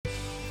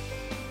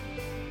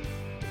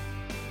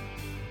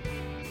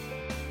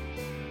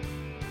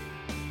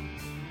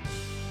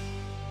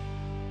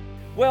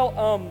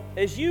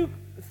As you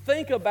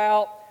think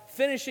about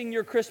finishing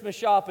your Christmas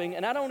shopping,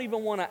 and I don't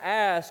even want to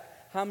ask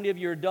how many of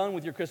you are done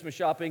with your Christmas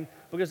shopping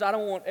because I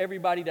don't want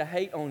everybody to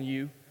hate on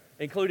you,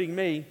 including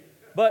me.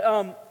 But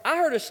I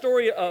heard a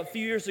story a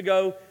few years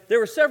ago. There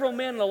were several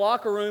men in the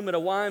locker room at a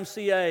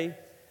YMCA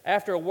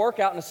after a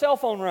workout, and a cell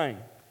phone rang.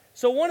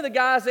 So one of the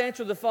guys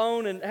answered the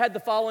phone and had the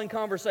following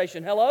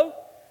conversation. Hello?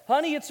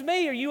 Honey, it's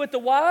me. Are you at the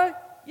Y?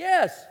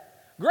 Yes.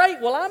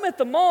 Great. Well, I'm at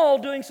the mall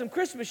doing some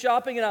Christmas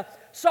shopping, and I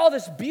saw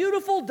this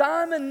beautiful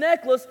diamond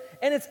necklace,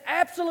 and it's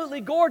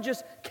absolutely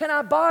gorgeous. Can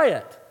I buy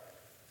it?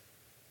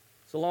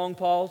 It's a long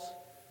pause.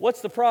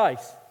 What's the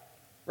price?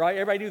 Right?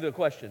 Everybody knew the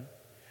question.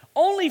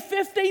 Only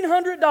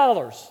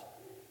 $1,500.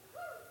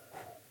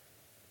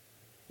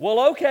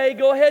 Well, okay,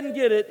 go ahead and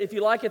get it if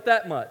you like it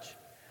that much.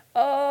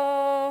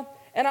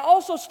 And I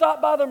also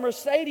stopped by the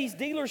Mercedes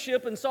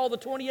dealership and saw the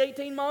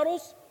 2018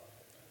 models.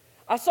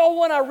 I saw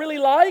one I really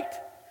liked.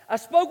 I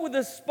spoke with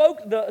the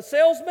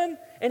salesman,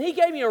 and he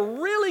gave me a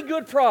really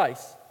good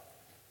price.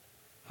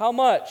 How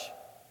much?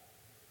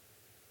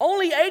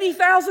 Only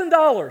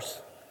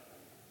 $80,000.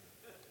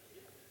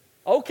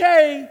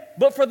 Okay,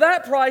 but for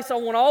that price, I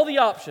want all the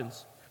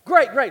options.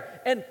 Great.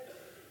 And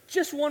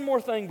just one more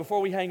thing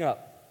before we hang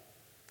up.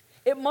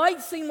 It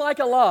might seem like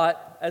a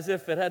lot, as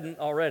if it hadn't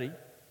already,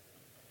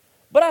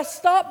 but I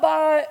stopped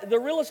by the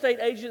real estate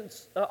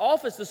agent's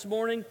office this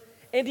morning,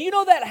 and do you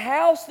know that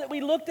house that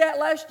we looked at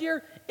last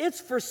year? It's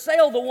for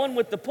sale, the one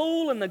with the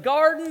pool and the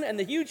garden and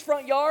the huge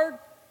front yard.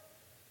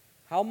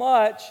 How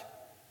much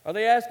are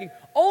they asking?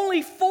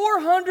 Only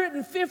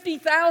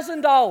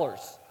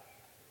 $450,000.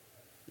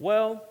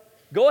 Well,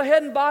 go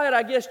ahead and buy it,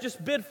 I guess.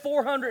 Just bid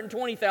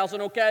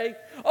 $420,000, okay?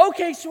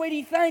 Okay,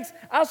 sweetie, thanks.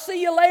 I'll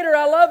see you later.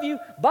 I love you.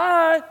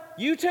 Bye.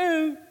 You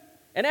too.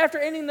 And after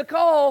ending the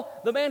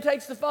call, the man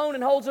takes the phone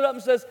and holds it up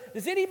and says,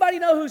 does anybody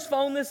know whose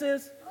phone this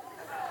is?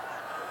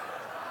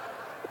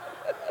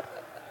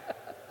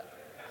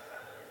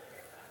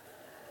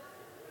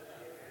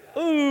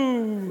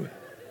 Ooh.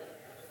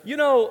 You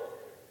know,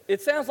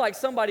 it sounds like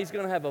somebody's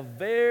going to have a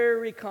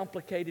very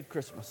complicated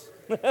Christmas.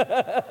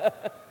 I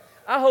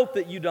hope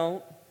that you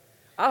don't.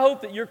 I hope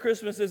that your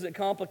Christmas isn't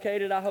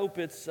complicated. I hope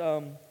it's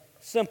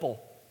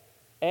simple.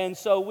 And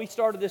so we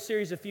started this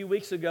series a few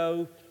weeks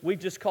ago. We've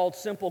just called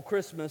Simple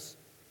Christmas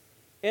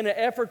in an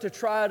effort to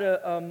try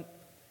to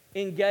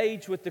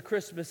engage with the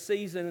Christmas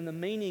season and the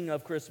meaning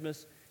of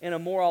Christmas in a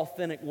more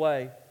authentic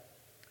way.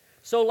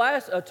 So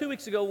 2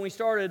 weeks ago when we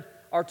started,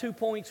 our 2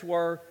 points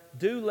were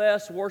do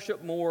less,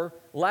 worship more.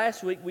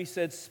 Last week we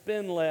said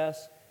spend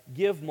less,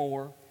 give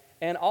more.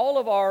 And all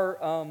of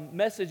our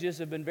messages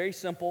have been very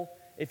simple.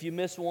 If you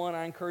miss one,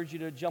 I encourage you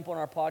to jump on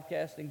our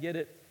podcast and get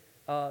it.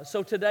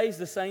 So today's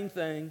the same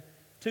thing.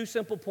 2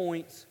 simple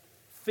points.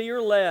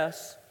 Fear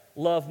less,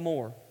 love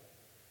more.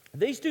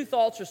 These two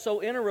thoughts are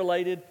so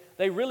interrelated,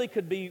 they really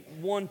could be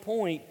 1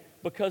 point,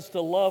 because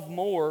to love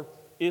more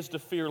is to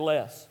fear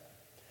less.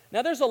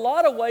 Now, there's a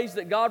lot of ways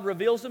that God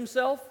reveals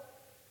Himself,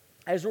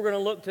 as we're going to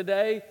look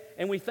today,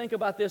 and we think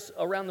about this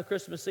around the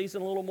Christmas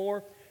season a little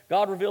more.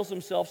 God reveals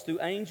Himself through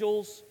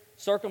angels,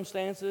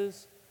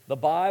 circumstances, the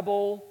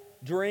Bible,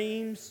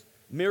 dreams,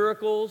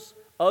 miracles,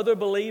 other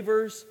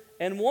believers.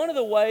 And one of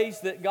the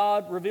ways that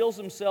God reveals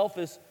Himself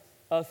is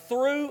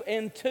through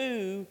and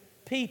to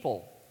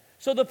people.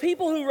 So the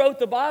people who wrote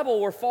the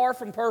Bible were far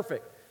from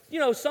perfect. You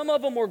know, some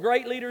of them were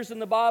great leaders in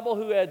the Bible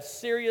who had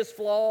serious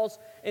flaws,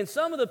 and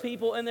some of the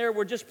people in there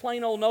were just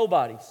plain old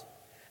nobodies.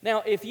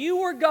 Now, if you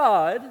were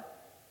God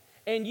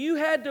and you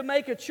had to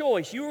make a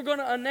choice, you were going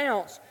to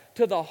announce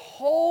to the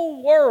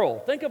whole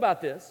world, think about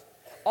this,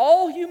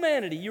 all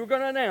humanity, you were going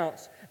to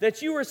announce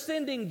that you were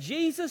sending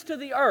Jesus to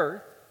the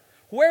earth,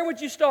 where would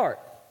you start?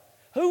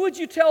 Who would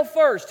you tell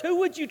first? Who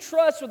would you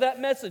trust with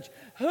that message?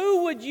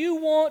 Who would you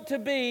want to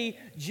be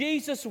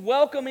Jesus'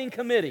 welcoming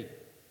committee?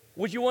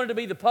 Would you want it to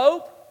be the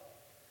Pope,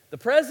 the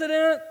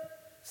President,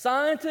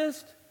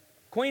 scientist,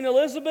 Queen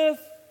Elizabeth,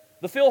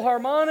 the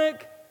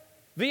Philharmonic,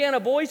 Vienna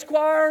Boys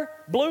Choir,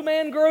 Blue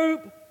Man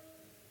Group,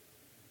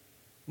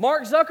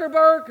 Mark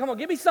Zuckerberg? Come on,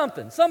 give me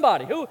something,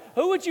 somebody. Who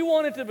would you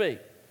want it to be?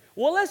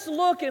 Well, let's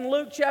look in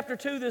Luke chapter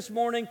 2 this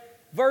morning,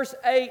 verse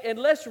 8, and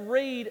let's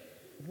read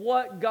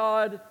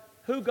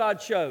who God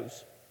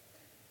chose.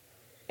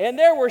 And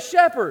there were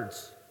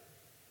shepherds,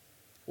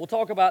 we'll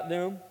talk about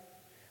them,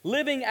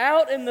 living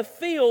out in the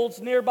fields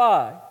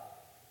nearby,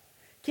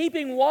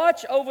 keeping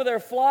watch over their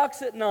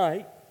flocks at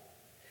night.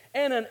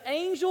 And an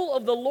angel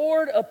of the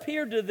Lord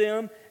appeared to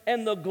them,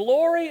 and the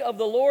glory of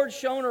the Lord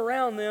shone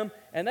around them,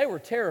 and they were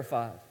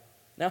terrified.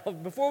 Now,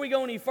 before we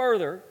go any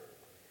further,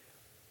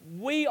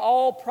 we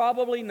all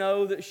probably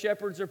know that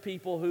shepherds are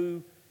people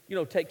who,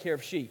 take care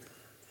of sheep.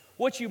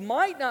 What you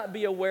might not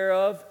be aware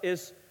of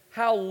is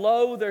how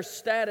low their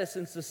status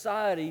in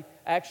society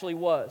actually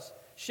was.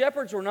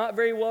 Shepherds were not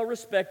very well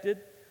respected.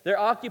 Their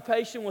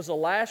occupation was a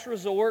last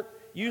resort,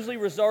 usually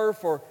reserved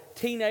for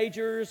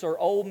teenagers or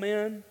old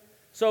men.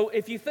 So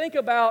if you think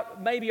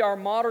about maybe our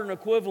modern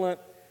equivalent,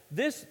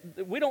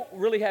 we don't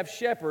really have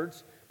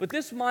shepherds, but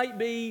this might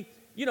be,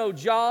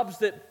 jobs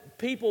that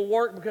people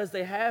work because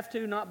they have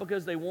to, not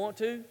because they want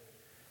to.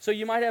 So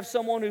you might have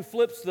someone who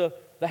flips the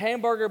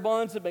hamburger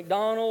buns at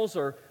McDonald's,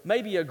 or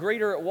maybe a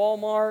greeter at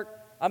Walmart.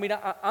 I mean,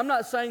 I'm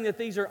not saying that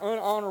these are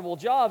unhonorable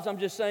jobs. I'm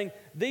just saying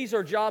these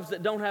are jobs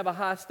that don't have a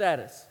high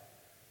status.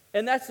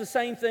 And that's the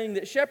same thing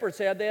that shepherds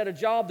had. They had a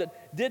job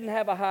that didn't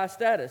have a high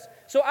status.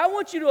 So I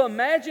want you to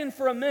imagine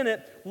for a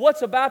minute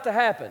what's about to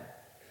happen.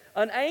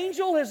 An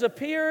angel has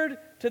appeared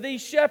to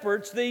these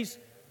shepherds, these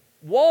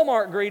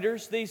Walmart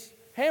greeters, these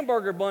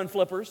hamburger bun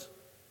flippers,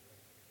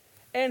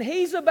 and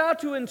he's about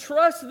to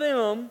entrust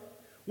them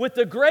with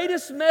the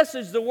greatest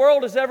message the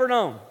world has ever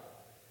known.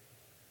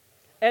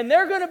 And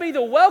they're going to be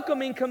the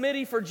welcoming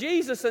committee for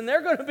Jesus, and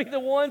they're going to be the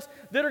ones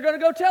that are going to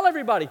go tell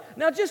everybody.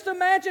 Now just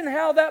imagine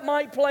how that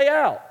might play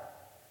out.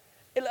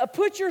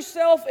 Put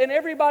yourself in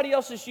everybody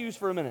else's shoes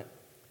for a minute.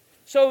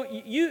 So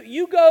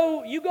you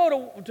go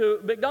to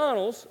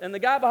McDonald's and the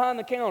guy behind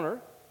the counter,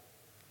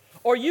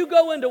 or you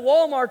go into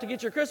Walmart to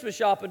get your Christmas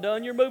shopping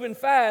done. You're moving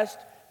fast,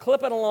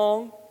 clipping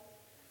along,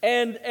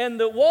 and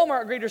the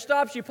Walmart greeter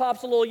stops you,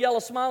 pops a little yellow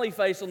smiley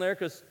face on there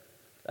because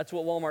that's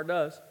what Walmart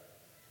does.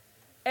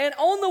 And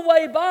on the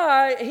way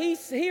by,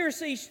 he or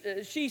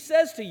she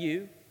says to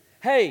you,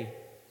 "Hey,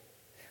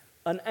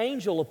 an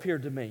angel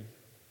appeared to me."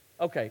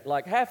 Okay,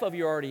 like half of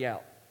you are already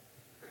out.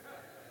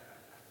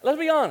 Let's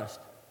be honest.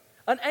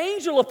 An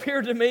angel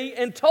appeared to me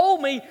and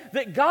told me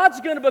that God's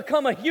going to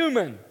become a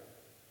human.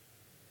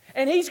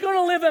 And He's going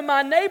to live in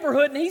my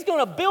neighborhood, and He's going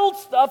to build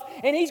stuff,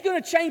 and He's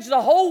going to change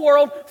the whole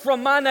world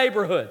from my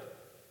neighborhood.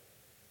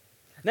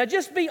 Now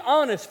just be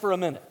honest for a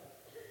minute.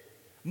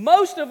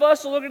 Most of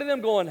us are looking at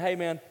them going, "Hey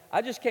man,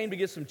 I just came to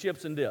get some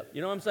chips and dip."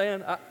 You know what I'm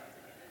saying?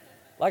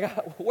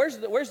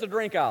 Where's the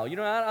drink aisle? You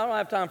know, I don't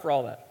have time for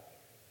all that.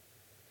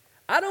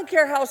 I don't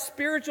care how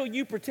spiritual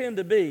you pretend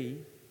to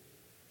be,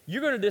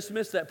 you're going to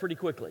dismiss that pretty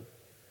quickly.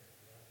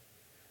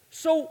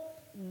 So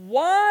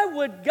why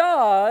would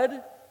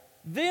God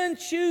then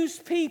choose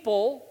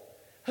people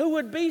who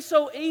would be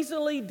so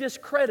easily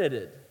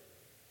discredited?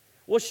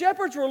 Well,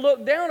 shepherds were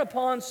looked down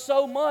upon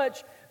so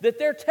much that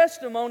their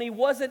testimony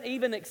wasn't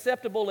even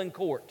acceptable in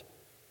court.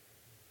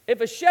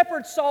 If a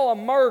shepherd saw a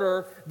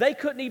murder, they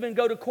couldn't even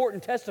go to court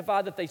and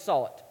testify that they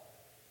saw it.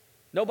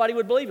 Nobody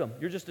would believe them.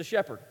 You're just a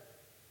shepherd.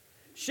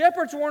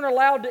 Shepherds weren't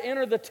allowed to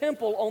enter the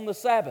temple on the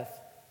Sabbath.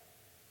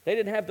 They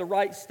didn't have the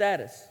right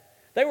status.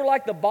 They were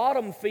like the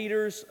bottom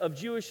feeders of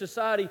Jewish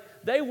society.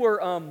 They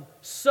were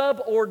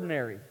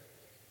subordinary.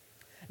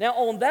 Now,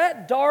 on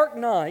that dark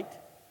night,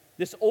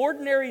 this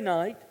ordinary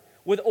night,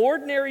 with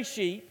ordinary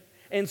sheep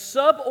and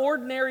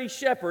subordinary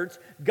shepherds,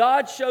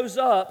 God shows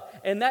up,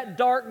 and that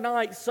dark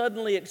night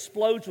suddenly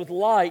explodes with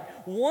light.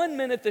 1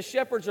 minute the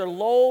shepherds are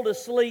lulled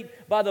asleep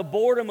by the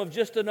boredom of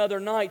just another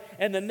night,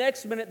 and the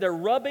next minute they're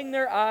rubbing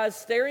their eyes,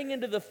 staring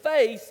into the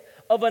face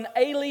of an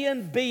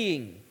alien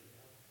being,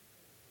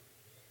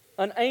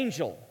 an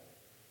angel.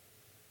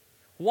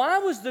 Why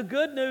was the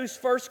good news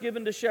first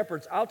given to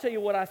shepherds? I'll tell you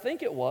what I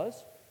think it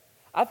was.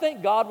 I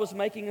think God was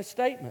making a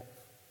statement.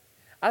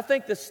 I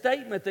think the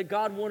statement that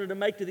God wanted to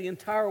make to the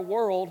entire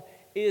world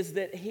is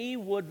that He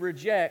would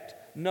reject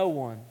no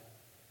one.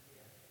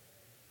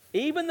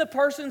 Even the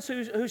persons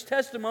whose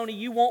testimony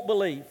you won't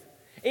believe.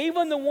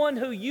 Even the one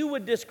who you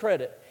would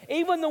discredit.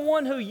 Even the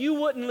one who you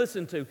wouldn't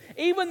listen to.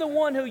 Even the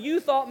one who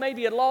you thought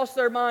maybe had lost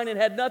their mind and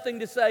had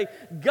nothing to say.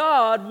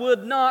 God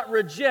would not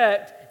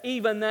reject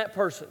even that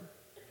person.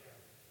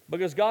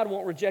 Because God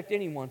won't reject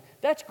anyone.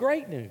 That's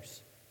great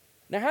news.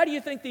 Now, how do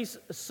you think these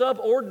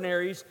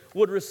subordinaries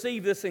would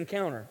receive this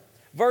encounter?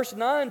 Verse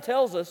 9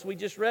 tells us, we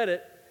just read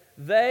it,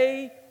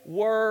 they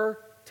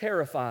were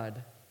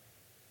terrified.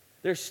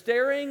 They're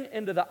staring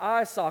into the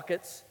eye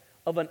sockets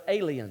of an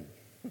alien.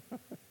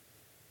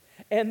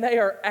 And they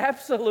are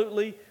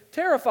absolutely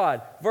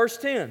terrified. Verse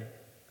 10,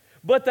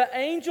 but the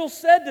angel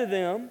said to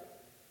them,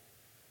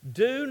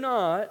 "Do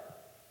not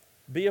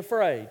be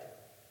afraid.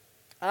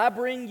 I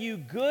bring you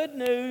good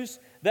news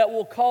that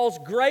will cause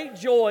great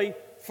joy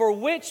for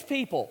which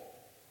people?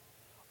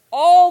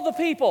 All the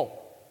people.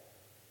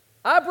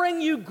 I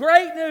bring you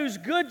great news,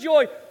 good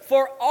joy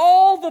for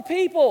all the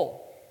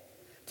people.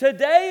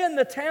 Today in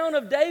the town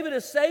of David,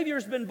 a Savior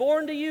has been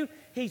born to you.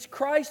 He's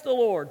Christ the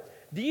Lord."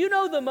 Do you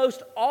know the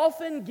most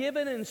often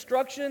given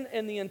instruction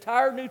in the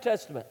entire New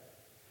Testament?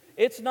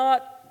 It's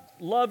not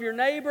love your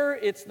neighbor,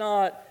 it's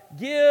not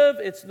give,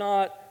 it's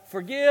not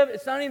forgive,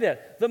 it's not any of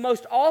that. The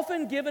most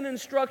often given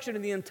instruction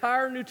in the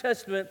entire New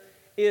Testament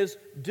is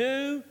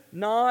do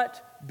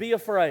not be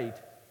afraid.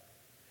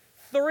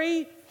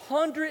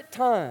 300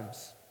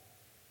 times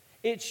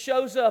it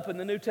shows up in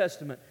the New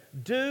Testament.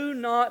 Do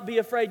not be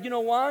afraid. You know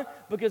why?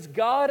 Because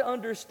God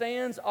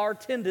understands our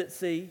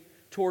tendency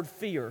toward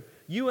fear.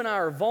 You and I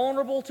are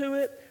vulnerable to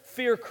it.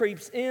 Fear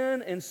creeps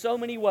in so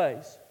many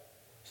ways.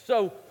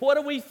 So what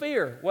do we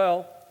fear?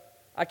 Well,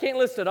 I can't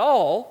list it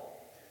all,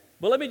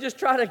 but let me just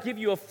try to give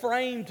you a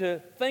frame to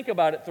think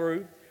about it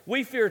through.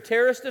 We fear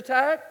terrorist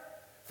attack,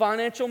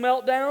 financial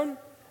meltdown,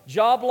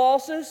 job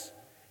losses,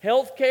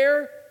 health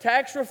care,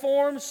 tax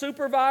reform,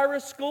 super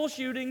virus, school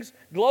shootings,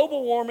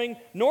 global warming,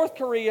 North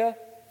Korea,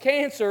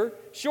 cancer,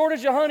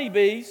 shortage of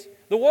honeybees,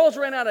 the world's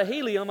ran out of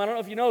helium, I don't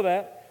know if you know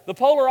that, the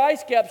polar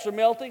ice caps are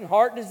melting,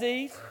 heart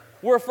disease,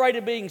 we're afraid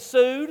of being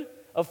sued,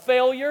 of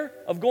failure,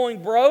 of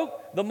going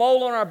broke, the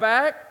mole on our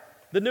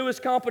back, the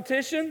newest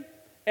competition,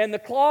 and the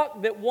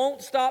clock that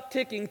won't stop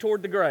ticking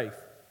toward the grave.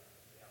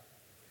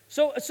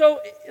 So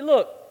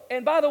look,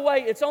 and by the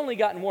way, it's only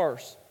gotten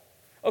worse.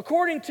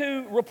 According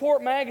to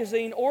Report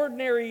Magazine,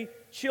 ordinary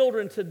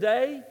children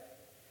today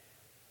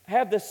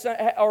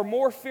are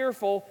more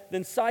fearful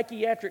than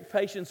psychiatric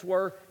patients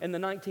were in the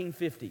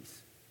 1950s.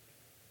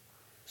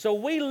 So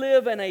we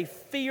live in a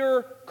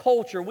fear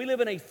culture. We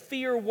live in a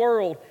fear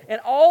world. And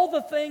all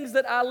the things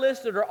that I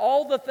listed are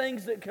all the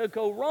things that could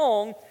go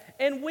wrong.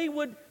 And we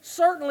would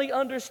certainly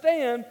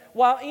understand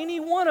why any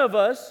one of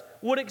us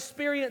would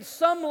experience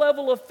some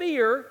level of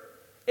fear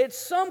at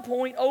some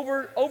point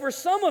over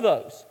some of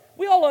those.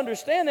 We all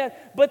understand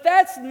that, but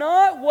that's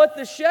not what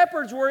the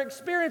shepherds were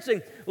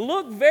experiencing.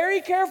 Look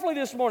very carefully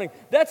this morning.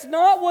 That's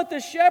not what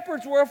the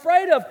shepherds were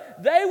afraid of.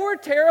 They were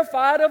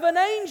terrified of an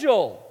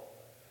angel.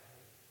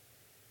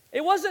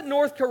 It wasn't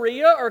North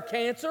Korea or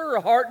cancer or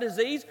heart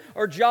disease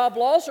or job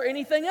loss or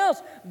anything else.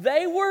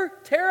 They were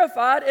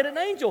terrified at an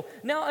angel.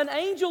 Now, an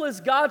angel is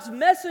God's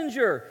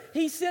messenger.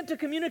 He's sent to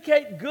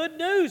communicate good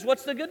news.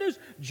 What's the good news?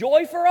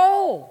 Joy for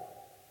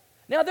all.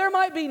 Now, there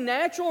might be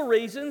natural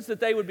reasons that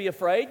they would be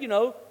afraid. You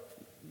know,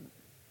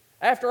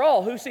 after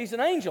all, who sees an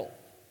angel?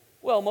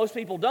 Well, most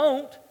people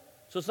don't.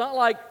 So it's not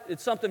like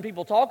it's something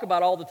people talk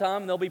about all the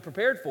time and they'll be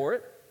prepared for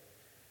it.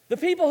 The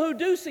people who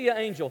do see an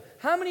angel,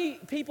 how many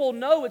people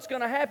know it's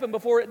going to happen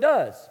before it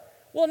does?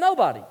 Well,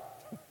 nobody.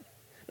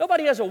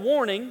 Nobody has a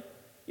warning.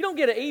 You don't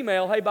get an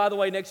email, hey, by the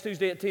way, next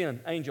Tuesday at 10,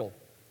 angel.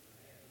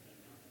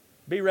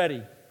 Be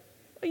ready.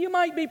 You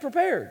might be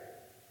prepared.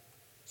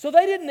 So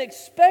they didn't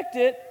expect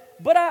it,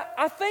 but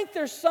I think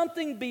there's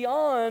something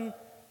beyond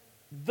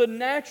the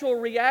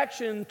natural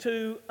reaction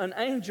to an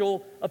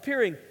angel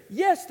appearing.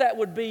 Yes, that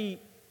would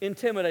be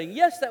intimidating.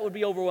 Yes, that would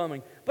be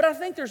overwhelming. But I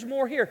think there's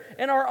more here.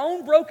 In our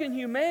own broken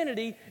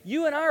humanity,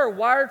 you and I are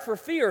wired for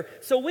fear.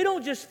 So we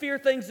don't just fear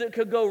things that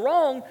could go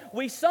wrong.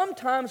 We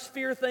sometimes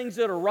fear things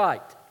that are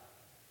right.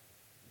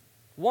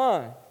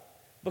 Why?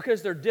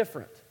 Because they're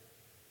different.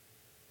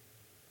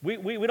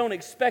 We don't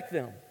expect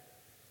them.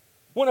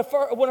 When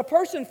a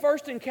person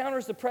first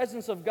encounters the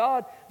presence of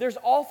God, there's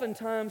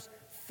oftentimes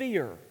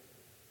fear.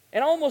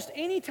 And almost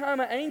any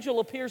time an angel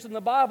appears in the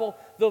Bible,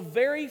 the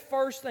very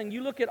first thing,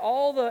 you look at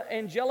all the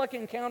angelic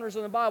encounters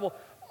in the Bible,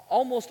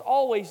 almost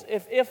always,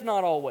 if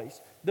not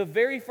always, the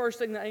very first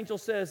thing the angel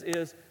says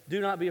is,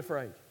 do not be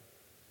afraid.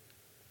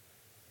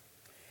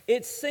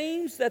 It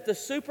seems that the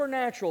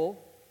supernatural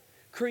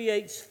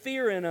creates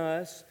fear in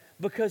us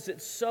because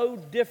it's so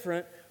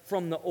different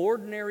from the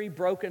ordinary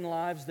broken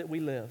lives that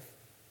we live.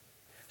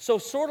 So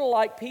sort of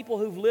like people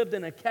who've lived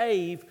in a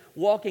cave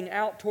walking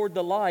out toward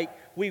the light,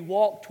 we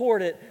walk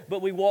toward it,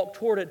 but we walk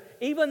toward it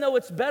even though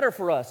it's better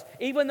for us,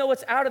 even though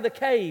it's out of the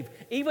cave,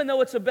 even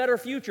though it's a better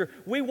future.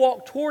 We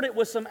walk toward it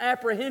with some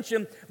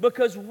apprehension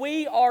because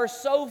we are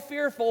so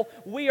fearful,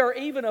 we are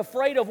even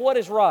afraid of what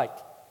is right.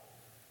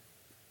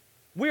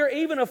 We are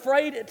even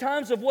afraid at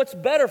times of what's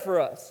better for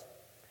us.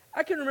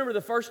 I can remember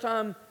the first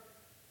time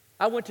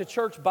I went to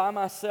church by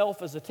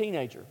myself as a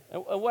teenager.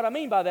 And what I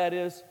mean by that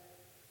is,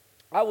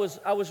 I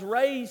was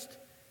raised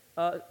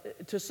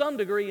to some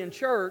degree in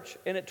church,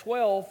 and at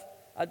 12,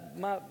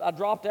 I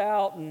dropped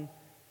out, and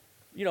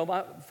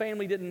my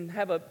family didn't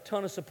have a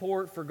ton of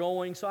support for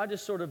going, so I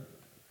just sort of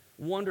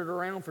wandered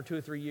around for 2 or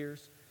 3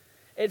 years.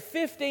 At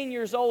 15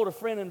 years old, a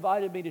friend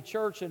invited me to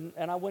church, and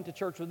I went to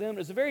church with them. It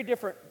was a very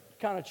different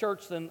kind of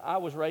church than I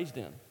was raised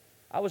in.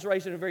 I was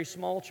raised in a very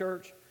small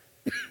church,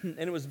 and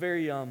it was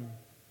very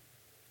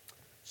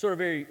sort of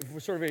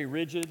very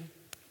rigid.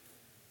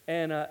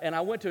 And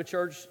I went to a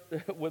church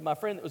with my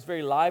friend that was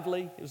very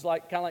lively. It was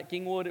kind of like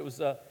Kingwood. It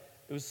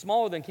was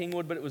smaller than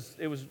Kingwood, but it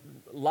was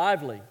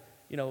lively,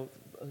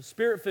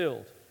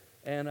 spirit-filled,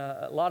 and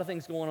a lot of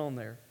things going on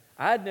there.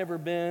 I had never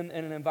been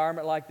in an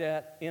environment like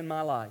that in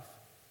my life.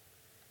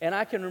 And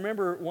I can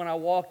remember when I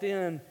walked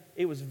in,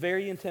 it was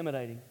very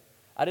intimidating.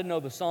 I didn't know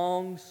the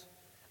songs.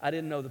 I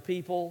didn't know the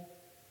people.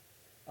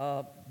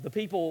 The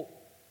people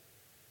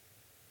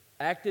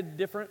acted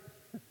different.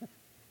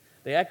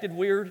 They acted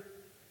weird.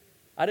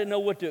 I didn't know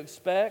what to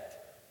expect.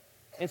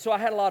 And so I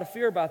had a lot of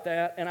fear about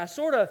that. And I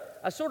sort of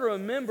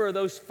remember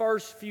those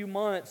first few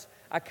months,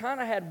 I kind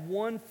of had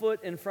one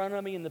foot in front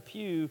of me in the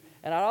pew,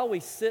 and I'd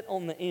always sit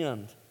on the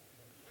end.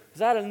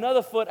 Because I had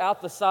another foot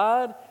out the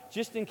side,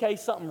 just in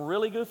case something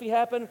really goofy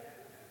happened.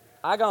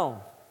 I gone.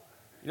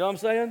 You know what I'm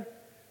saying?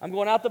 I'm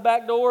going out the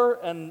back door,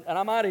 and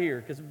I'm out of here,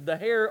 because the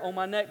hair on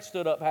my neck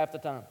stood up half the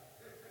time.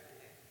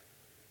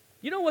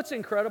 You know what's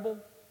incredible?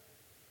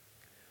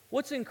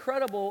 What's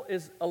incredible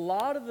is a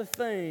lot of the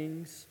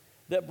things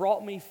that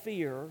brought me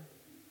fear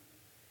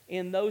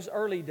in those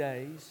early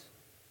days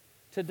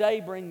today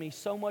bring me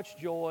so much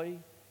joy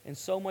and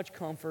so much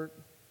comfort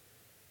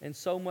and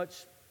so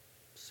much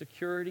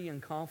security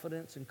and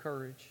confidence and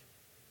courage.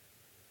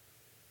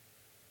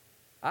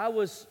 I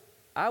was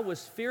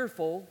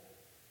fearful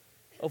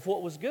of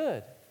what was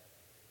good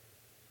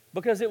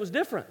because it was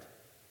different.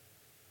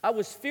 I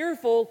was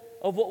fearful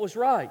of what was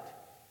right.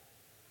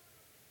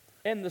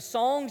 And the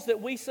songs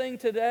that we sing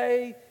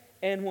today,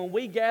 and when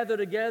we gather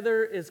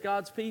together as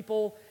God's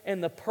people,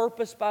 and the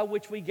purpose by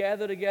which we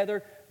gather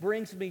together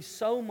brings me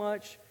so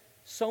much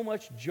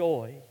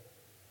joy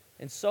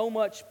and so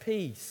much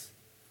peace.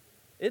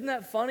 Isn't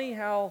that funny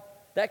how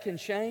that can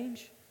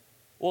change?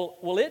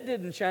 Well, it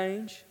didn't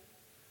change.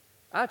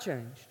 I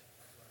changed.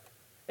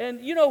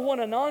 And you know, when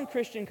a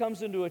non-Christian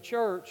comes into a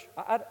church,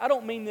 I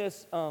don't mean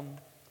this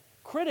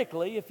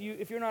critically.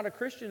 If you're not a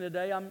Christian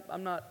today,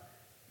 I'm not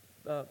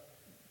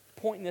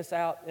pointing this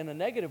out in a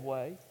negative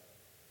way.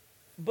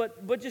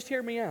 But just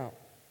hear me out.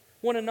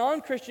 When a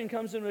non-Christian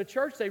comes into a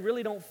church, they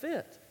really don't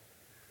fit.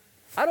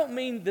 I don't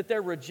mean that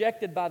they're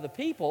rejected by the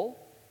people.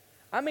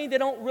 I mean they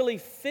don't really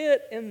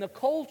fit in the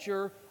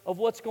culture of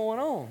what's going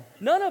on.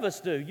 None of us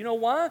do. You know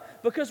why?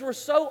 Because we're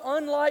so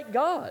unlike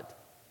God.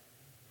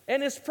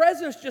 And His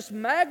presence just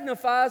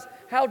magnifies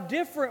how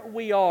different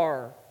we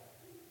are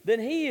than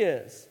He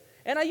is.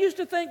 And I used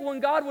to think when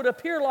God would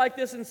appear like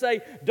this and say,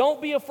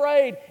 "Don't be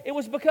afraid," it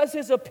was because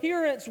His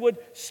appearance would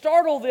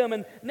startle them.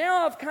 And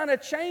now I've kind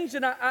of changed,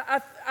 and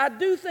I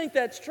do think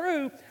that's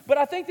true, but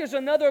I think there's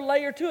another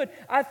layer to it.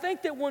 I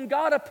think that when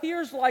God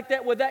appears like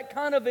that with that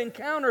kind of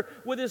encounter,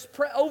 with His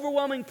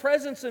overwhelming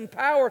presence and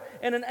power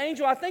and an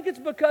angel, I think it's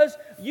because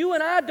you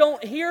and I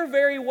don't hear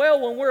very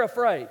well when we're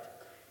afraid.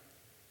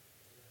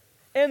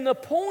 And the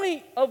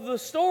point of the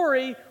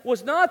story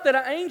was not that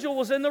an angel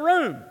was in the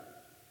room.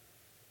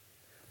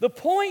 The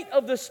point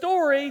of the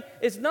story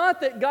is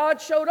not that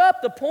God showed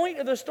up. The point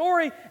of the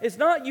story is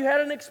not you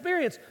had an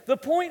experience. The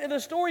point of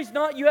the story is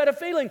not you had a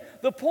feeling.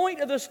 The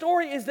point of the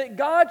story is that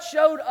God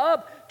showed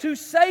up to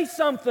say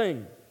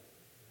something.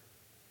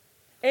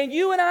 And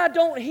you and I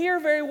don't hear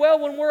very well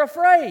when we're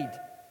afraid.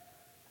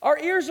 Our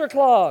ears are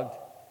clogged.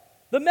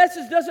 The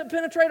message doesn't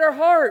penetrate our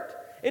heart.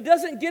 It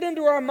doesn't get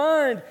into our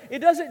mind. It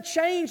doesn't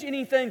change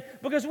anything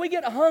because we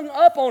get hung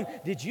up on,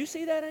 did you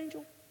see that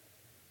angel?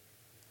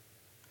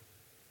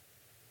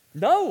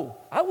 No,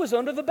 I was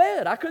under the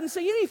bed. I couldn't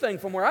see anything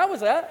from where I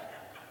was at.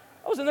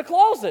 I was in the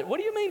closet.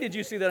 What do you mean, did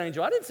you see that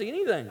angel? I didn't see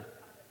anything.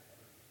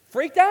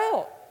 Freaked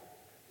out.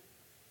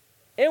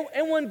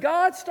 And when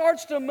God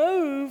starts to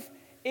move,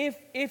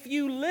 if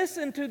you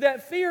listen to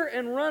that fear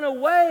and run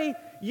away,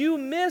 you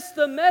miss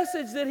the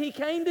message that He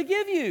came to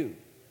give you.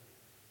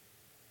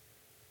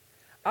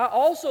 I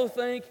also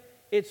think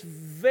it's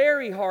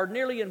very hard,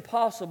 nearly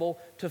impossible,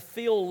 to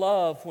feel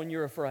love when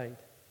you're afraid.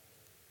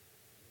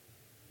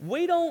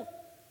 We don't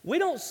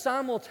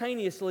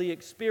simultaneously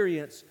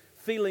experience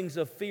feelings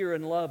of fear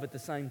and love at the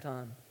same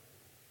time.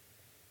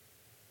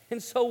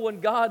 And so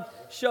when God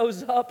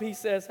shows up, He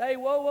says, "Hey,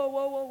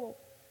 whoa.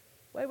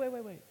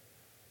 Wait.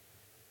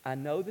 I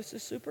know this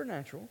is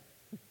supernatural.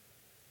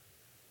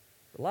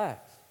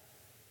 Relax.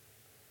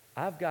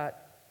 I've got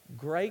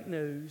great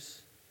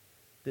news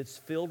that's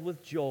filled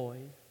with joy,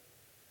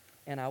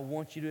 and I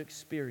want you to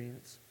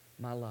experience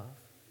my love."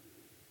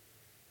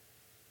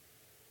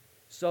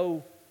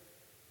 So,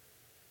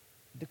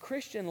 the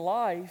Christian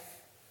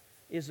life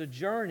is a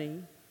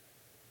journey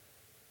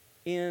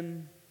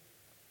in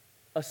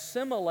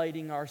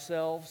assimilating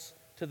ourselves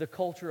to the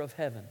culture of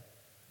heaven.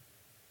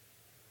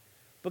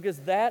 Because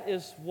that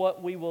is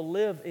what we will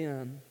live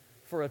in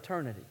for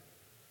eternity.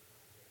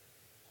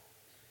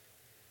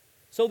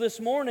 So this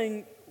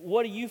morning,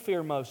 what do you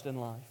fear most in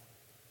life?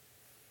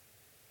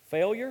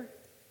 Failure?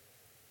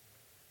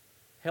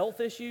 Health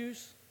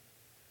issues?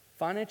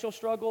 Financial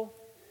struggle?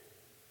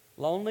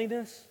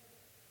 Loneliness?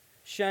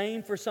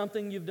 Shame for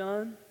something you've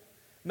done?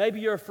 Maybe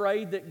you're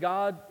afraid that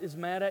God is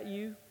mad at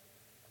you.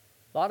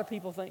 A lot of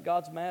people think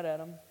God's mad at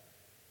them.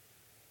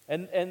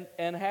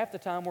 And half the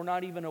time we're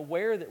not even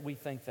aware that we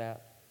think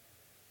that.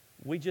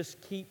 We just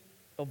keep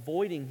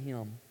avoiding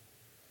Him.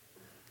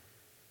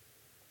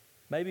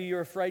 Maybe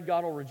you're afraid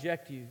God will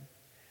reject you.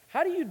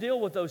 How do you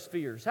deal with those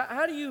fears?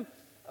 How do you...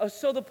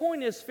 so the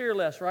point is fear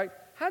less, right?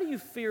 How do you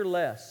fear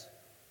less?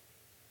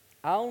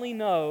 I only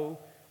know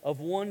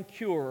of one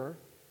cure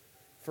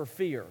for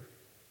fear,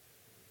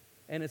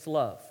 and it's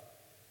love.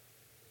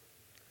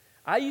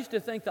 I used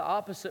to think the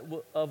opposite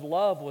of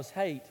love was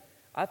hate.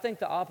 I think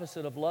the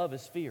opposite of love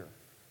is fear.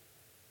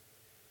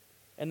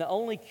 And the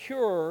only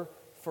cure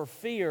for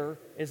fear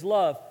is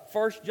love.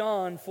 1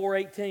 John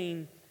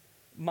 4:18,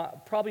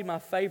 probably my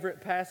favorite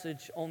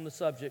passage on the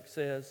subject,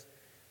 says,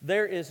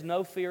 "There is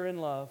no fear in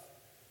love."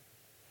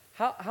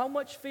 How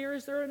much fear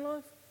is there in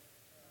love?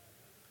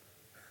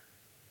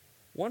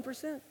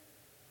 1%?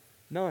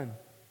 None.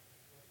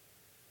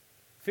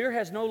 Fear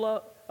has no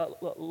love.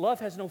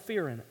 Love has no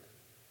fear in it.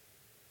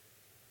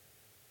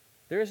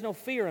 There is no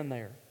fear in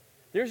there.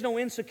 There's no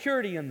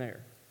insecurity in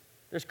there.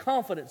 There's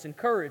confidence and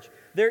courage.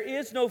 There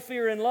is no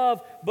fear in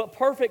love, but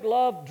perfect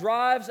love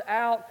drives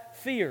out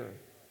fear.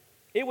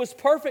 It was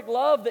perfect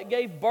love that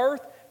gave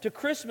birth to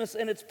Christmas,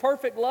 and it's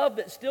perfect love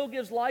that still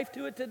gives life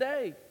to it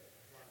today.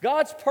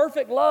 God's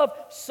perfect love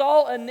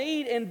saw a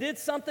need and did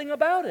something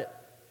about it.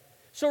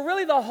 So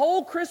really the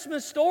whole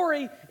Christmas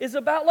story is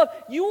about love.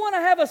 You want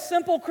to have a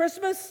simple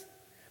Christmas?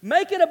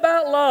 Make it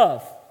about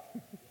love.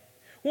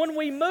 When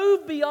we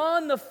move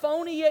beyond the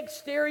phony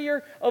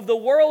exterior of the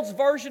world's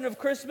version of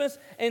Christmas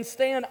and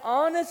stand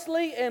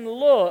honestly and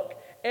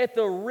look at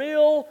the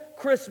real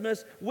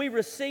Christmas, we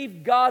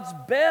receive God's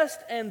best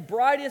and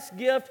brightest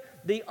gift,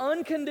 the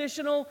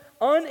unconditional,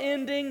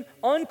 unending,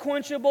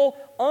 unquenchable,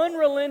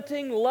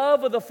 unrelenting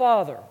love of the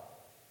Father.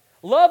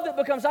 Love that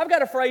becomes, I've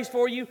got a phrase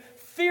for you,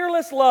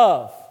 fearless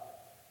love.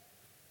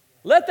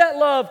 Let that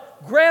love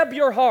grab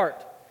your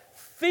heart.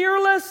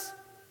 Fearless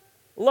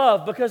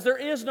love, because there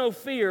is no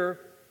fear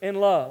in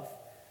love.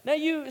 Now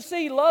you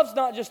see, love's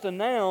not just a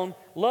noun,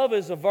 love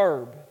is a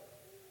verb.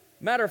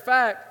 Matter of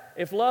fact,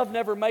 if love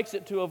never makes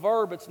it to a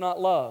verb, it's not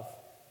love.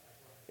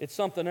 It's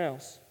something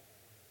else.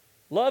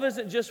 Love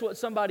isn't just what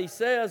somebody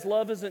says.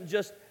 Love isn't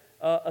just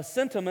a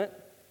sentiment.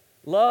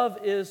 Love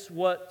is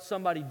what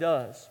somebody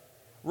does.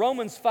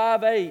 Romans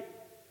 5:8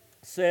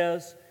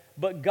 says,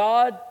 but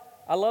God,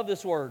 I love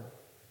this word.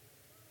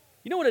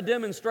 You know what a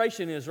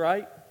demonstration is,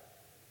 right?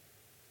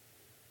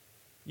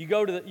 You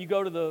go to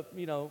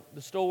the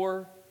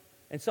store,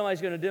 and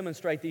somebody's going to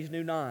demonstrate these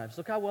new knives.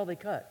 Look how well they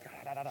cut.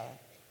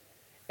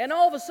 And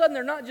all of a sudden,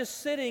 they're not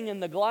just sitting in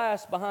the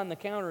glass behind the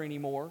counter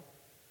anymore.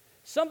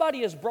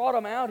 Somebody has brought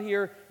them out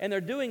here, and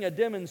they're doing a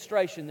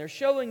demonstration. They're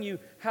showing you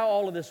how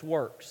all of this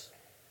works.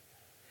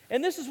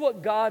 And this is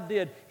what God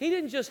did. He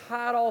didn't just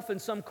hide off in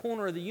some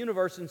corner of the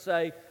universe and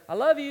say, I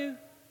love you.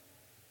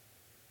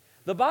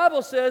 The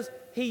Bible says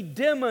He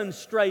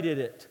demonstrated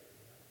it.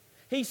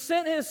 He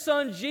sent His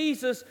Son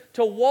Jesus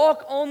to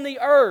walk on the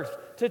earth,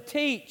 to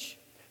teach,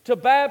 to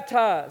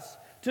baptize,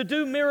 to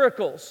do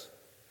miracles,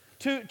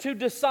 to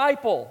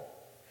disciple,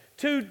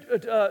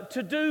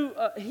 to do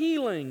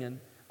healing and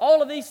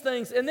all of these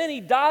things. And then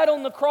He died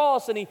on the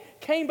cross and He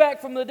came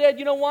back from the dead.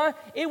 You know why?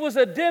 It was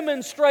a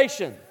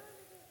demonstration.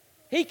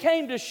 He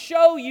came to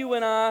show you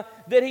and I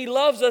that He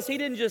loves us. He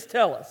didn't just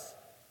tell us.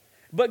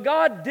 But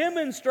God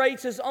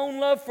demonstrates His own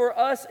love for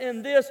us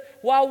in this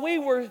while we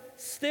were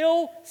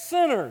still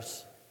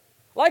sinners.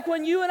 Like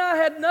when you and I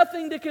had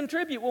nothing to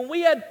contribute, when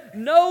we had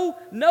no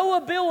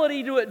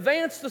ability to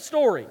advance the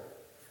story,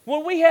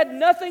 when we had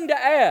nothing to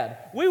add,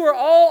 we were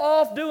all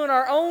off doing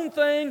our own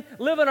thing,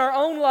 living our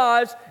own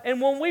lives,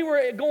 and when we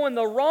were going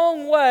the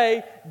wrong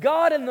way,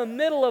 God in the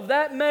middle of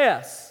that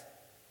mess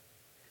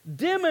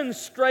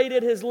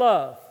demonstrated His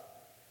love.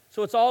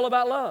 So it's all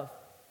about love.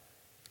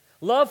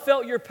 Love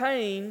felt your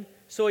pain,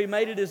 so He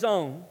made it His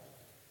own.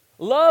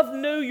 Love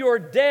knew your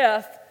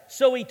death,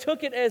 so He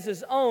took it as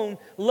His own.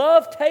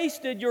 Love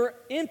tasted your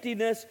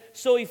emptiness,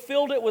 so He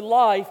filled it with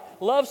life.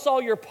 Love saw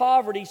your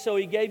poverty, so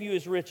He gave you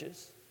His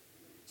riches.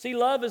 See,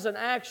 love is an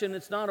action.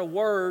 It's not a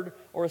word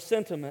or a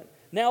sentiment.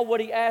 Now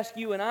what He asks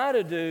you and I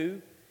to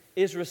do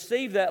is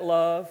receive that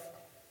love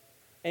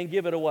and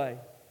give it away.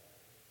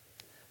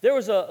 There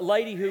was a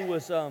lady who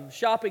was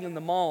shopping in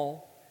the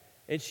mall,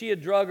 and she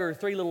had drug her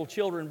 3 little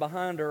children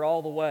behind her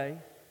all the way.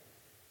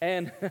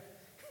 And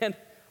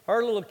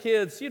her little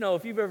kids, you know,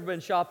 if you've ever been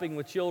shopping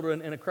with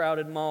children in a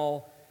crowded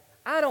mall,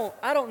 I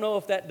don't know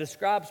if that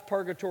describes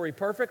purgatory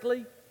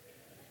perfectly.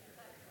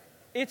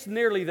 It's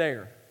nearly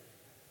there.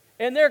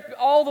 And they're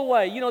all the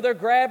way, you know, they're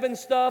grabbing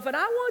stuff, and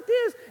I want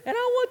this, and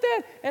I want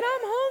that, and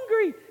I'm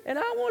hungry, and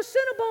I want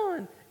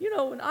Cinnabon, you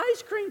know, an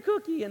ice cream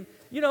cookie, and,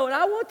 you know, and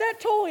I want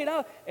that toy,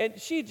 and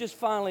she just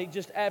finally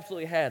just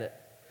absolutely had it.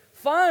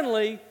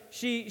 Finally,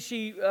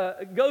 she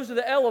goes to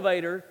the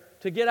elevator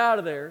to get out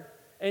of there,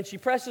 and she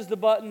presses the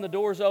button, the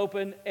doors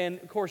open, and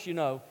of course, you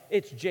know,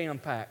 it's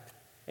jam-packed.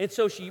 And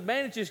so she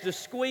manages to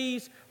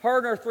squeeze her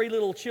and her 3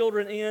 little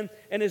children in,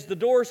 and as the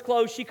doors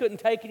closed, she couldn't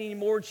take it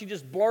anymore, and she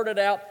just blurted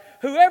out,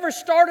 "Whoever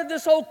started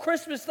this whole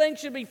Christmas thing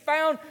should be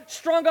found,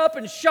 strung up,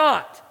 and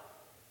shot."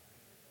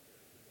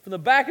 From the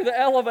back of the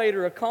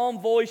elevator, a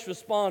calm voice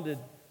responded,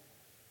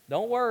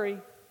 "Don't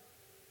worry,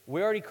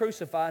 we already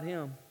crucified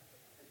Him."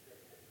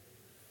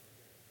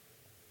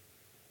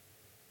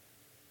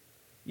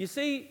 You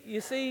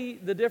see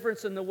the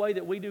difference in the way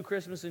that we do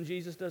Christmas and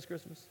Jesus does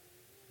Christmas?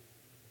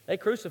 They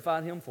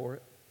crucified Him for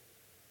it.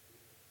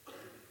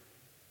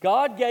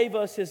 God gave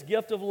us His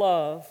gift of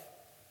love,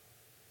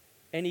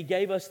 and He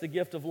gave us the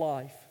gift of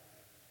life.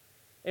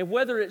 And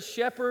whether it's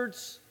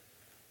shepherds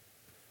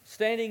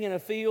standing in a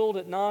field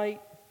at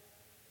night,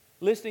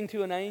 listening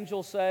to an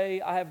angel say,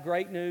 "I have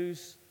great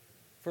news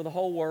for the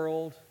whole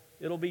world.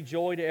 It'll be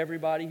joy to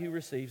everybody who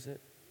receives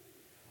it."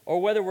 Or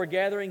whether we're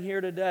gathering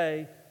here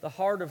today, the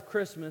heart of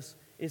Christmas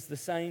is the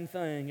same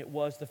thing it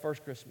was the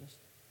first Christmas.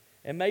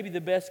 And maybe the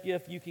best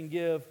gift you can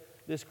give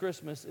this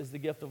Christmas is the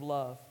gift of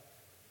love.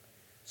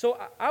 So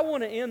I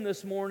want to end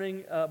this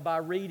morning by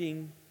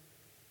reading,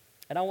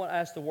 and I want to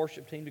ask the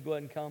worship team to go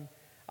ahead and come.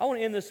 I want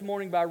to end this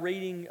morning by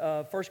reading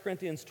 1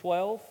 Corinthians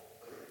 12.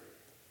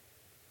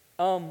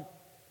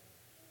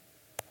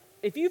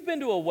 If you've been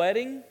to a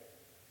wedding,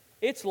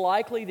 it's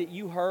likely that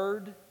you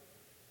heard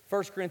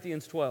 1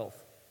 Corinthians 12.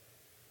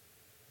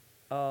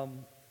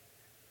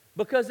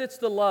 Because it's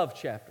the love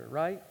chapter,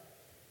 right?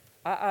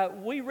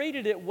 We read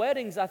it at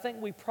weddings. I think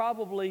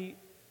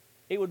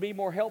it would be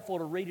more helpful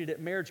to read it at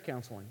marriage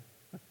counseling.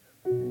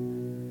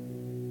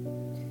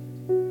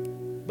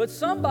 But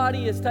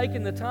somebody has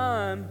taken the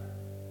time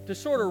to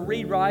sort of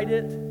rewrite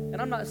it,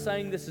 and I'm not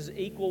saying this is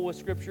equal with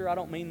Scripture, I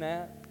don't mean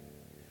that,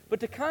 but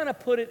to kind of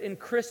put it in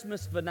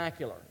Christmas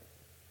vernacular.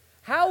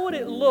 How would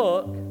it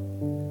look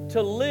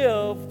to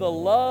live the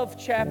love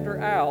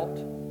chapter out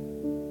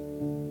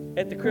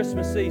at the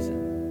Christmas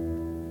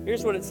season?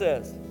 Here's what it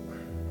says.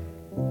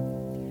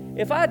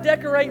 If I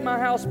decorate my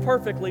house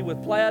perfectly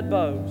with plaid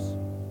bows,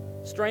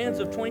 strands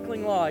of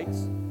twinkling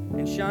lights,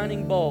 and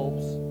shining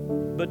bulbs,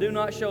 but do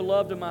not show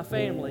love to my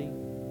family,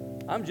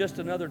 I'm just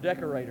another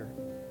decorator.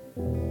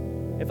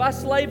 If I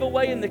slave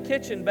away in the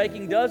kitchen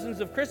baking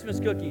dozens of Christmas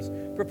cookies,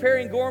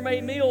 preparing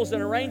gourmet meals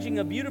and arranging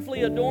a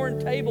beautifully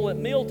adorned table at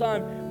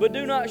mealtime, but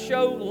do not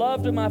show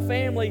love to my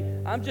family,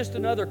 I'm just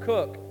another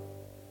cook.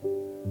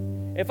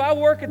 If I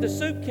work at the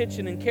soup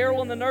kitchen and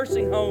carol in the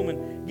nursing home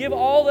and give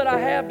all that I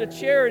have to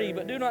charity,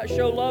 but do not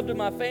show love to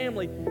my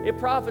family, it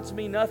profits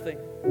me nothing.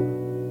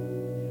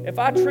 If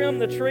I trim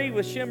the tree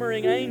with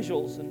shimmering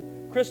angels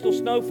and crystal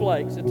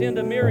snowflakes, attend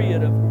a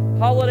myriad of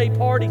holiday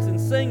parties and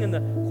sing in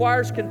the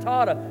choir's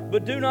cantata,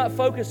 but do not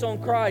focus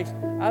on Christ,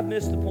 I've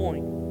missed the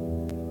point.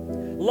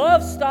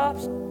 Love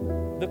stops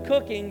the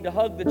cooking to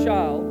hug the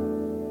child.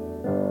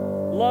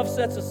 Love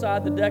sets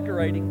aside the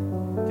decorating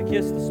to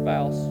kiss the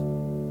spouse.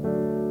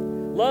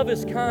 Love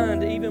is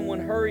kind even when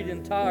hurried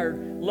and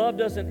tired. Love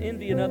doesn't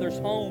envy another's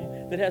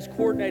home that has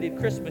coordinated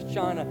Christmas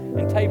china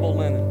and table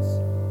linens.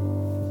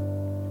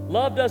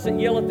 Love doesn't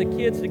yell at the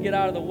kids to get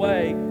out of the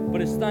way, but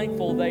is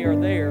thankful they are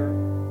there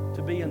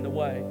to be in the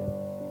way.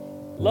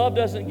 Love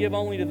doesn't give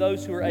only to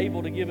those who are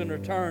able to give in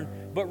return,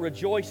 but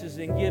rejoices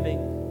in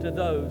giving to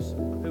those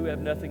who have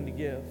nothing to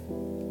give.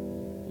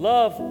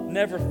 Love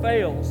never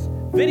fails.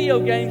 Video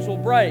games will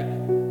break.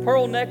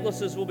 Pearl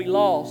necklaces will be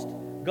lost.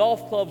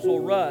 Golf clubs will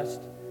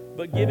rust.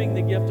 But giving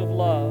the gift of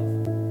love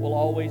will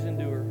always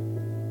endure.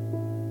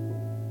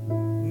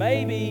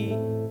 Maybe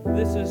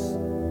this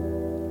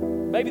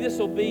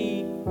will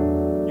be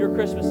your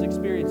Christmas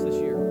experience this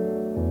year.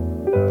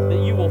 That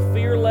you will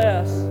fear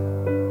less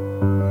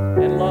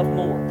and love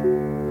more.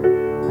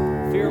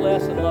 Fear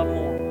less and love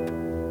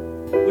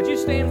more. Would you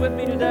stand with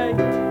me today?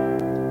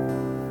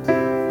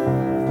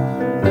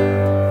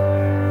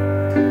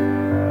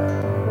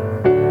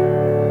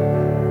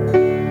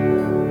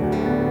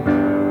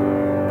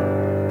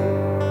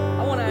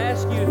 I want to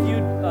ask you if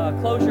you'd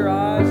close your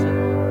eyes,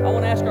 and I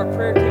want to ask our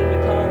prayer team to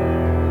come.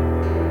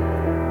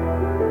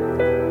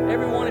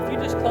 Everyone, if you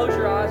just close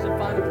your eyes and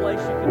find a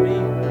place you can be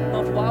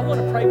comfortable, I want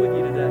to pray with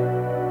you today.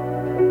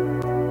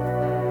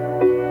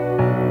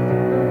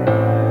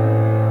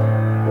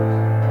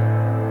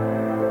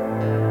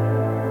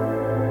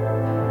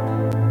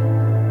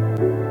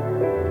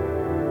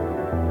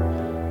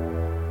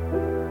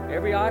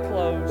 Every eye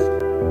closed.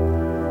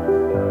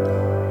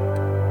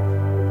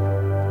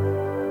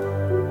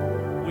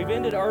 We've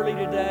ended early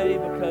today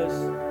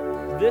because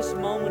this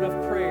moment of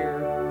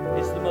prayer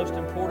is the most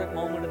important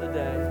moment of the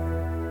day.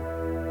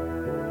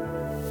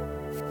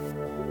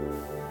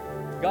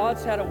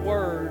 God's had a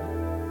word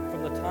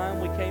from the time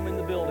we came in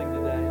the building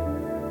today,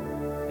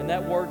 and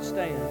that word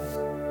stands.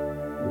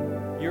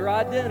 Your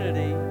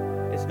identity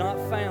is not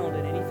found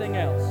in anything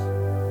else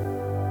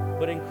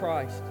but in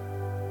Christ,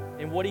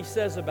 in what He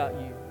says about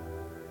you,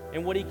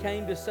 and what He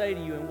came to say to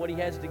you, and what He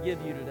has to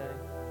give you today.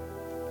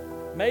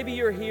 Maybe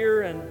you're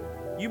here and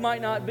you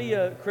might not be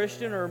a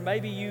Christian, or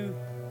maybe you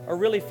are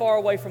really far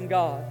away from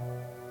God.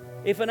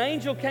 If an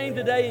angel came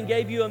today and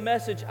gave you a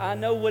message, I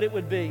know what it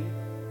would be.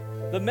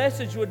 The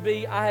message would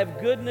be, I have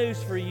good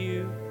news for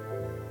you.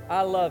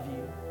 I love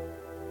you.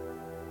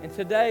 And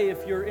today,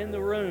 if you're in the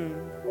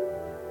room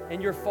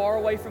and you're far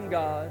away from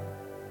God,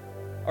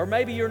 or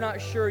maybe you're not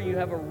sure you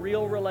have a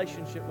real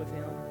relationship with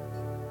Him,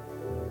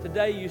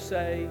 today you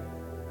say,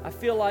 I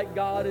feel like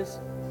God is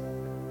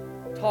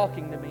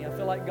talking to me. I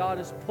feel like God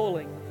is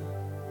pulling me.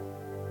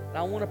 And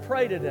I want to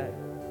pray today.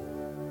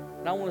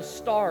 And I want to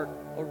start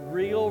a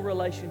real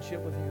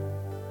relationship with Him.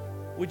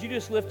 Would you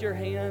just lift your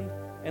hand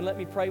and let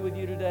me pray with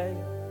you today?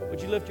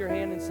 Would you lift your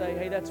hand and say,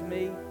 hey, that's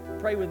me.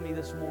 Pray with me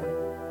this morning.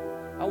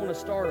 I want to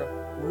start a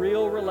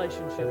real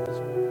relationship this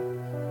morning.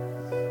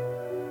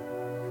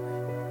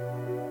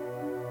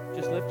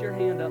 Just lift your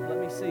hand up. Let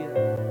me see it.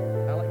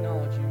 I'll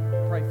acknowledge you.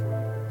 Pray for you.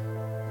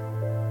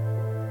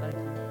 Thank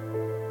you.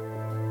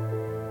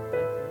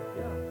 Thank you.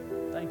 Yeah.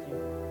 Thank you.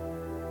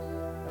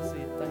 I see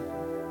it. Thank you.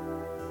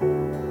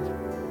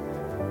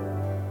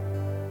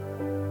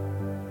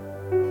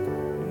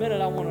 In a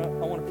minute, I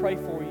want to pray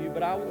for you,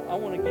 but I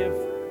want to give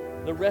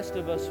the rest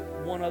of us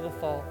one other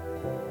thought.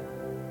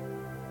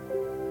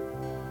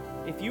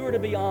 If you were to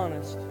be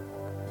honest,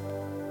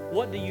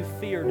 what do you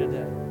fear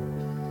today?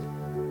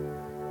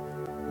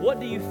 What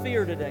do you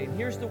fear today? And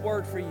here's the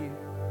word for you.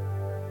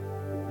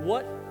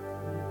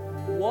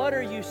 What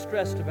are you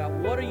stressed about?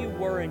 What are you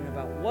worrying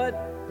about?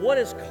 What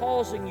is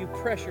causing you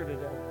pressure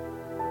today?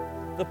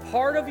 The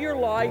part of your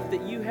life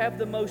that you have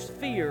the most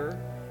fear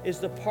is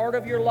the part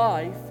of your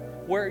life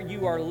where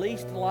you are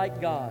least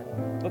like God,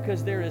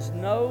 because there is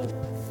no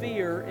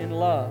fear in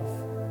love.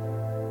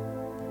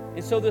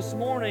 And so this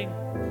morning,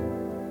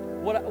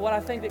 what I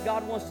think that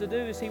God wants to do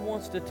is He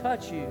wants to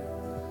touch you.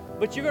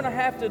 But you're going to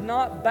have to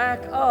not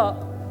back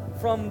up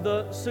from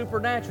the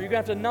supernatural. You're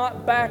going to have to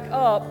not back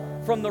up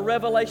from the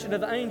revelation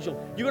of the angel.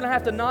 You're going to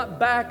have to not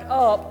back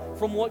up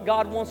from what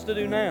God wants to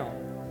do now.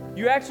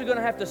 You're actually going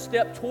to have to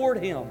step toward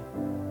Him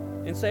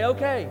and say,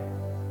 okay,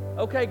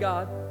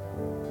 God.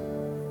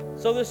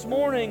 So this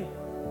morning,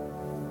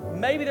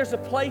 maybe there's a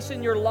place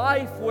in your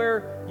life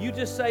where you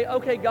just say,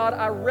 okay, God,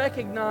 I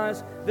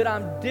recognize that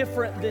I'm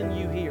different than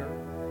you here.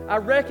 I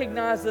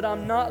recognize that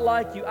I'm not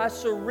like you. I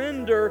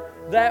surrender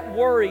that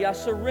worry. I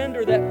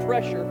surrender that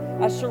pressure.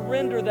 I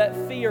surrender that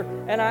fear.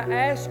 And I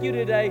ask you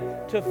today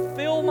to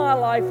fill my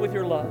life with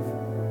your love.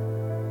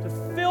 To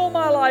fill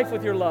my life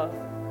with your love.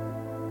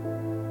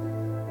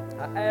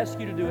 I ask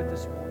you to do it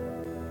this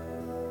morning.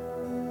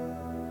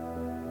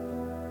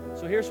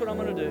 So here's what I'm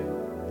going to do.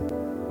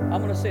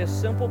 I'm going to say a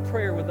simple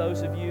prayer with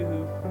those of you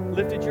who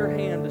lifted your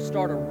hand to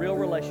start a real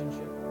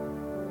relationship.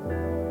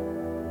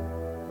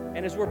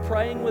 And as we're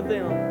praying with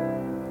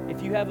them,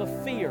 if you have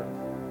a fear,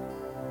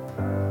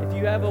 if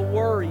you have a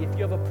worry, if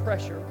you have a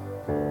pressure,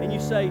 and you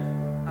say,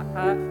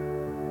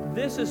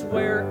 this is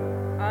where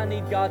I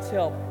need God's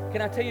help,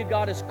 can I tell you,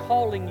 God is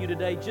calling you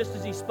today just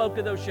as He spoke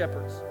to those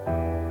shepherds.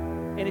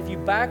 And if you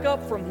back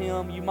up from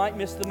Him, you might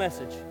miss the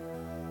message.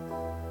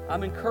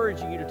 I'm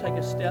encouraging you to take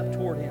a step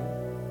toward Him.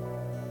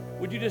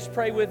 Would you just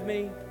pray with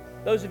me?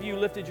 Those of you who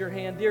lifted your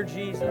hand, dear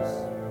Jesus,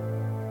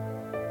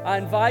 I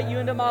invite you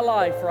into my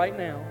life right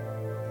now.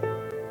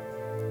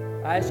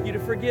 I ask you to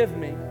forgive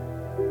me,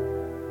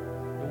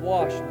 to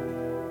wash me,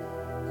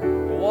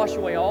 to wash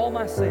away all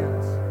my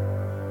sins,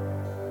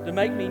 to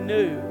make me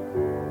new,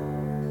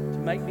 to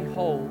make me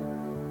whole.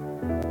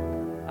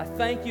 I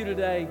thank you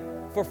today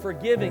for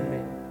forgiving me.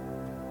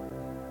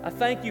 I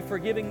thank you for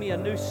giving me a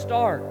new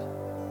start.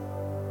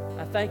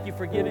 I thank you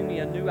for giving me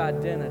a new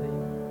identity.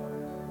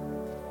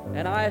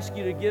 And I ask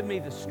you to give me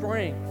the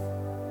strength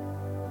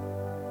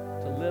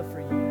to live for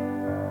you.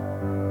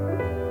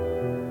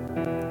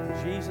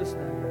 In Jesus'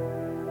 name.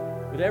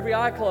 With every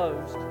eye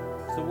closed,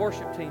 as the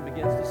worship team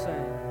begins to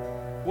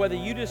sing, whether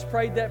you just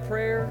prayed that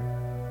prayer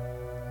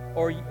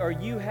or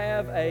you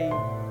have a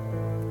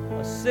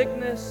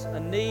sickness, a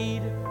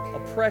need, a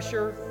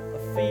pressure, a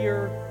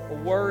fear, a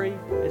worry,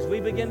 as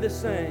we begin to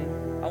sing,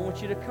 I want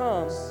you to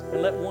come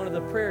and let one of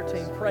the prayer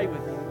team pray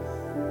with you.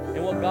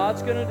 And what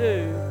God's going to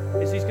do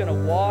is He's going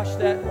to wash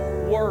that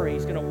worry,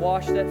 He's going to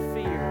wash that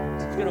fear,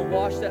 He's going to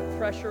wash that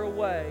pressure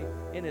away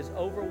in His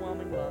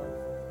overwhelming love.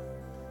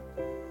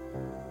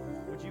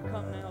 Would you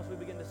come now as we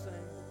begin to sing?